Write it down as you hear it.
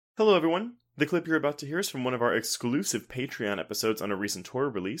Hello, everyone. The clip you're about to hear is from one of our exclusive Patreon episodes on a recent horror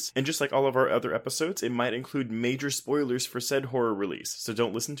release, and just like all of our other episodes, it might include major spoilers for said horror release, so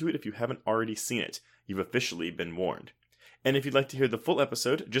don't listen to it if you haven't already seen it. You've officially been warned. And if you'd like to hear the full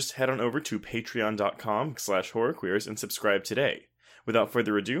episode, just head on over to patreon.com/horrorqueers and subscribe today. Without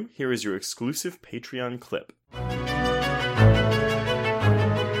further ado, here is your exclusive Patreon clip.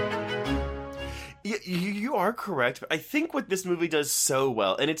 You are correct, but I think what this movie does so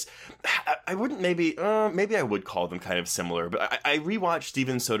well, and I wouldn't maybe I would call them kind of similar, but I rewatched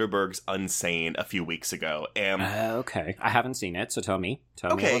Steven Soderbergh's Unsane a few weeks ago, and... okay. I haven't seen it, so tell me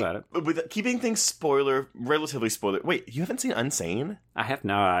all about it. But with keeping things relatively spoiler... Wait, you haven't seen Unsane? I have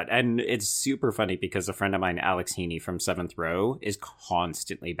not, and it's super funny because a friend of mine, Alex Heaney from Seventh Row, is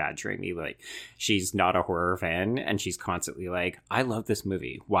constantly badgering me. Like, she's not a horror fan, and she's constantly like, I love this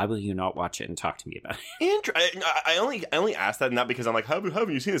movie. Why will you not watch it and talk to me about it? I only asked that not because I'm like, how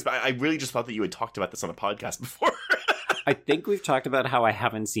haven't you seen this? But I really just thought that you had talked about this on the podcast before. I think we've talked about how I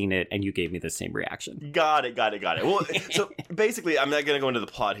haven't seen it, and you gave me the same reaction. Got it. Well, so basically, I'm not going to go into the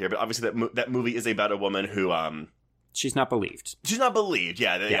plot here, but obviously that movie is about a woman who... She's not believed. She's not believed,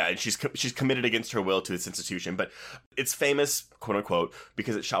 yeah. And she's committed against her will to this institution, but it's famous, quote unquote,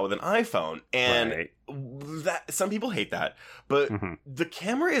 because it's shot with an iPhone, and that some people hate that, but the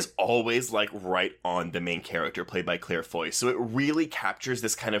camera is always like right on the main character, played by Claire Foy, so it really captures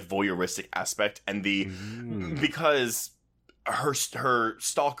this kind of voyeuristic aspect, and because her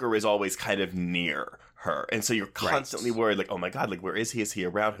stalker is always kind of near her, and so you're constantly worried, like, oh my god, like, where is he? Is he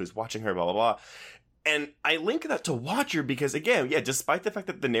around? Who's watching her? Blah blah blah. And I link that to Watcher because, again, despite the fact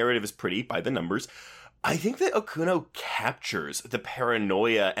that the narrative is pretty by the numbers, I think that Okuno captures the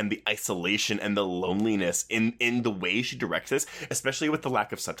paranoia and the isolation and the loneliness in the way she directs this, especially with the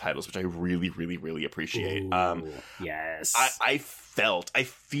lack of subtitles, which I really, really, really appreciate. Yes. I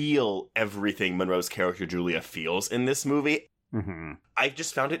feel everything Monroe's character Julia feels in this movie. I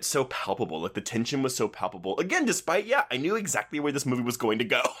just found it so palpable. Like, the tension was so palpable. Again, despite, I knew exactly where this movie was going to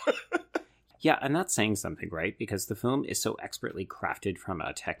go. Yeah, and that's saying something, right? Because the film is so expertly crafted from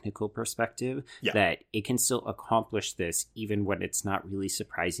a technical perspective that it can still accomplish this even when it's not really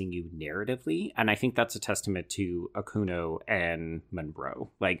surprising you narratively. And I think that's a testament to Okuno and Monroe.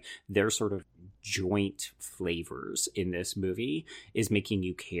 Like, their sort of joint flavors in this movie is making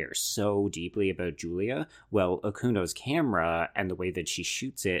you care so deeply about Julia. Well, Okuno's camera and the way that she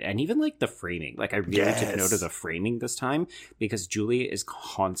shoots it, and even like the framing. Like, I really took note of the framing this time, because Julia is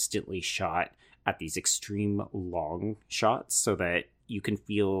constantly shot at these extreme long shots so that you can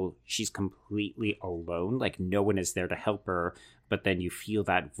feel she's completely alone, like no one is there to help her, but then you feel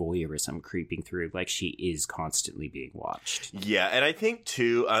that voyeurism creeping through, like she is constantly being watched. Yeah, and I think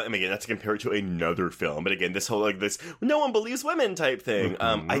too, and again, not to compare it to another film, but again, this whole like this no one believes women type thing.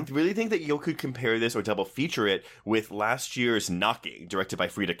 I really think that you could compare this or double feature it with last year's Knocking, directed by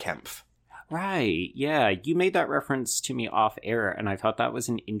Frida Kempf. Right, yeah, you made that reference to me off air, and I thought that was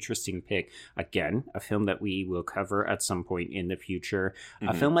an interesting pick. Again, a film that we will cover at some point in the future.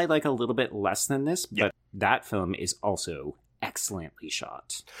 A film I like a little bit less than this, but that film is also excellently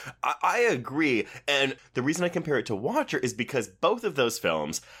shot. I agree, and the reason I compare it to Watcher is because both of those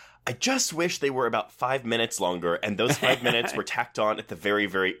films, I just wish they were about 5 minutes longer, and those 5 minutes were tacked on at the very,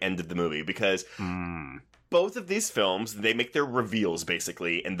 very end of the movie, because... Both of these films, they make their reveals,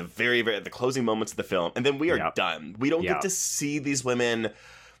 basically, in the the closing moments of the film, and then we are done. We don't get to see these women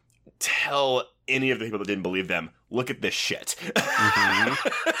tell any of the people that didn't believe them, look at this shit.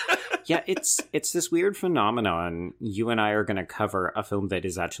 Yeah, it's this weird phenomenon. You and I are going to cover a film that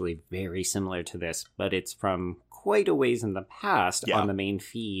is actually very similar to this, but it's from quite a ways in the past on the main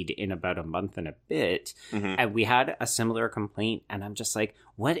feed in about a month and a bit. And we had a similar complaint, and I'm just like,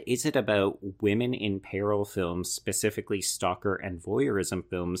 what is it about women in peril films, specifically stalker and voyeurism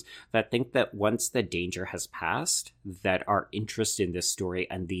films, that think that once the danger has passed, that our interest in this story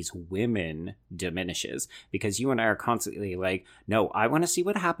and these women diminishes? Because you and I are constantly like, no, I want to see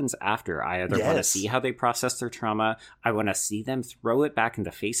what happens after. I either want to see how they process their trauma, I want to see them throw it back in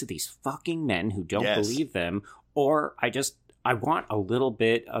the face of these fucking men who don't believe them, or I want a little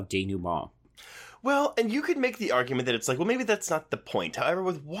bit of denouement. Well, and you could make the argument that it's like, well, maybe that's not the point. However,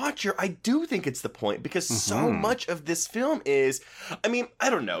 with Watcher, I do think it's the point, because so much of this film is, I mean,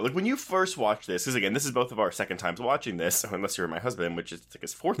 I don't know, like when you first watch this, because again, this is both of our second times watching this, unless you're my husband, which is like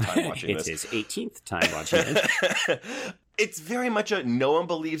his fourth time watching this. It's his 18th time watching it. It's very much a no one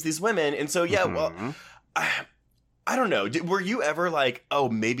believes these women, and so, well, I don't know. Were you ever like, oh,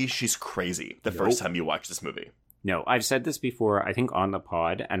 maybe she's crazy the first time you watched this movie? No, I've said this before, I think on the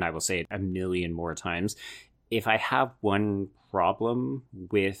pod, and I will say it a million more times. if I have one problem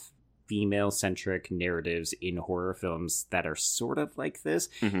with female-centric narratives in horror films that are sort of like this,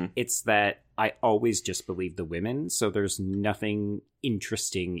 it's that I always just believe the women, so there's nothing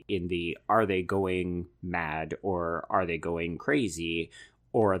interesting in the are they going mad or are they going crazy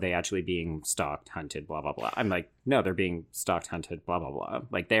or are they actually being stalked, hunted, blah, blah, blah. I'm like, no, they're being stalked, hunted, blah, blah, blah.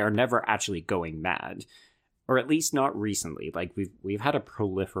 Like, they are never actually going mad. Or at least not recently. Like, we've had a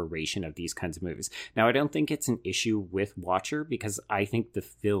proliferation of these kinds of movies. Now, I don't think it's an issue with Watcher because I think the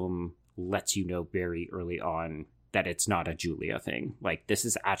film lets you know very early on that it's not a Julia thing. Like, this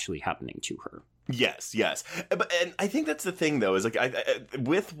is actually happening to her. Yes. And I think that's the thing, though, is like I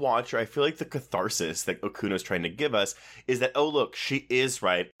with Watcher, I feel like the catharsis that Okuno's trying to give us is that, oh, look, she is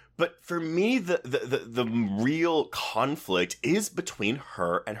right. But for me, the real conflict is between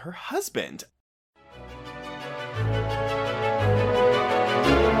her and her husband.